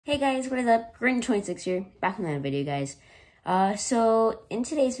Hey guys, what is up? Grin26 here, back with another video, guys. So in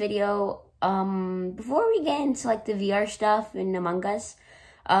today's video, before we get into like the VR stuff in Among Us,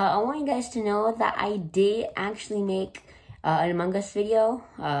 I want you guys to know that I did actually make an Among Us video,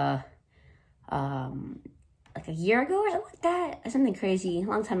 like a year ago or something like that, something crazy, a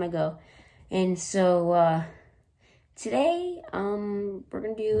long time ago. And so today, we're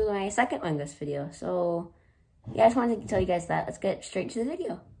gonna do my second Among Us video. So yeah, I just wanted to tell you guys that. Let's get straight to the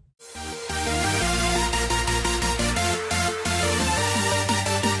video.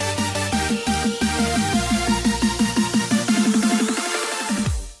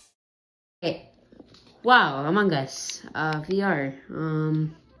 Okay. Wow, Among Us. VR.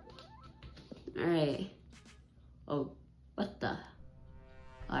 Alright. Oh, what the?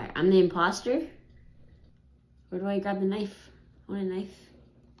 Alright, I'm the imposter. Where do I grab the knife? I want a knife.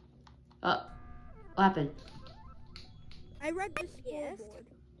 Oh, what happened? I read this Yes. scoreboard.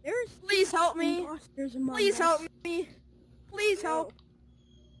 There's Please help me. imposters among Please us. help me. Please help.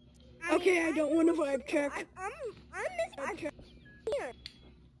 Okay, I don't want to vibe check. I'm Okay. here.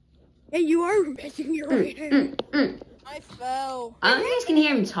 Hey, you are missing your right hand. I fell. I don't know if you guys can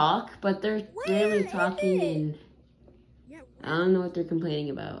hear him talk, but they're really is talking it? and Yeah, I don't know what they're complaining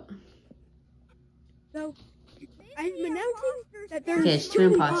about. so I'm announcing that there's Okay, it's two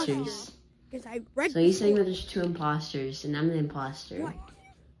imposters. Because I read So he's saying that before. there's two imposters and I'm the imposter. What?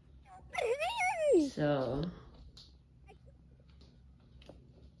 So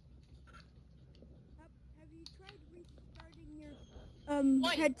Have you tried restarting your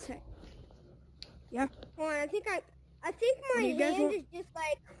Wait. headset? Yeah. Hold on, I think my What do you guys hand want? is just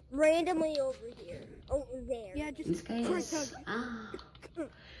like randomly over here. Over there. Yeah, just this guy try is tugging.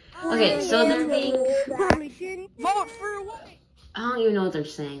 Okay, so they're being Permission. Vote for what? I don't even know what they're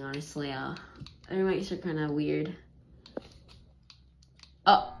saying, honestly. Their mics are kind of weird.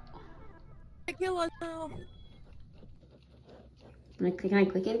 Oh, Kill us now. can I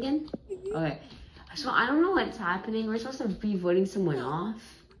click it again? Okay. So I don't know what's happening. We're supposed to be voting someone off.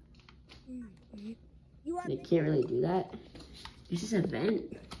 You are They can't really do that. Is this an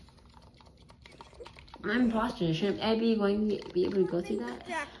event? I'm imposter. Shouldn't I be be able to go through that?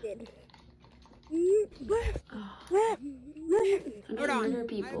 distracted. Oh, I'm gonna murder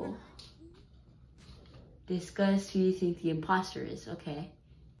people. Discuss who you think the imposter is. Okay.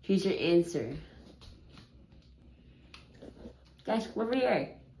 Choose your answer. Guys, come over here.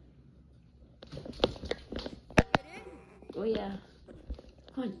 Oh yeah.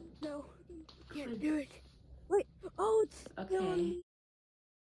 Come on. No, can't do it. Wait. Oh, it's still on Okay. me.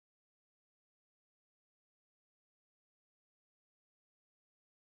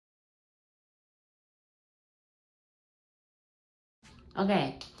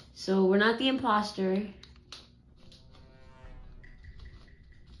 Okay. So we're not the imposter.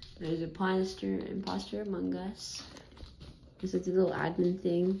 There's imposter among us. This is a little admin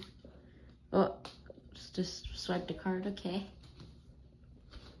thing. Oh, just swipe the card. Okay.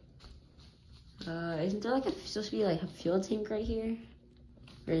 Isn't there like supposed to be like a fuel tank right here?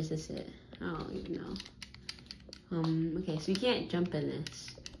 Or is this it? I don't even know. Okay, so you can't jump in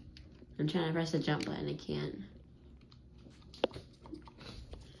this. I'm trying to press the jump button, I can't.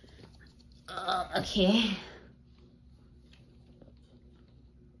 Okay.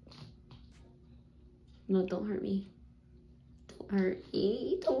 No, don't hurt me. Don't hurt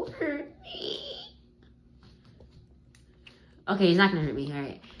me. Don't hurt me. Okay, he's not gonna hurt me.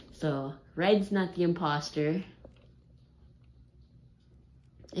 Alright. So, Red's not the imposter.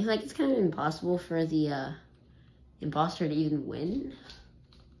 I feel like it's kind of impossible for the imposter to even win.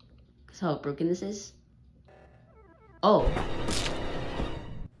 Because how broken this is. Oh.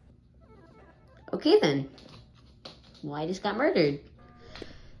 Okay then. Well, I just got murdered.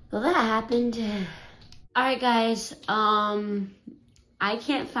 Well, that happened. Alright guys, I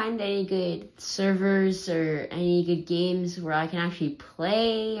can't find any good servers or any good games where I can actually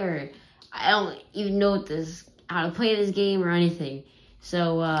play, or I don't even know how to play this game or anything.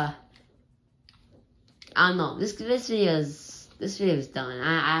 So I don't know. This video is done.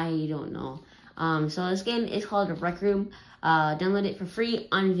 I don't know. So this game is called Rec Room. Download it for free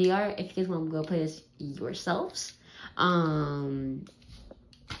on VR if you guys want to go play this yourselves.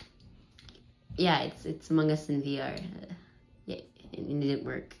 Yeah, it's Among Us in VR. Yeah, and it didn't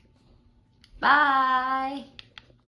work. Bye!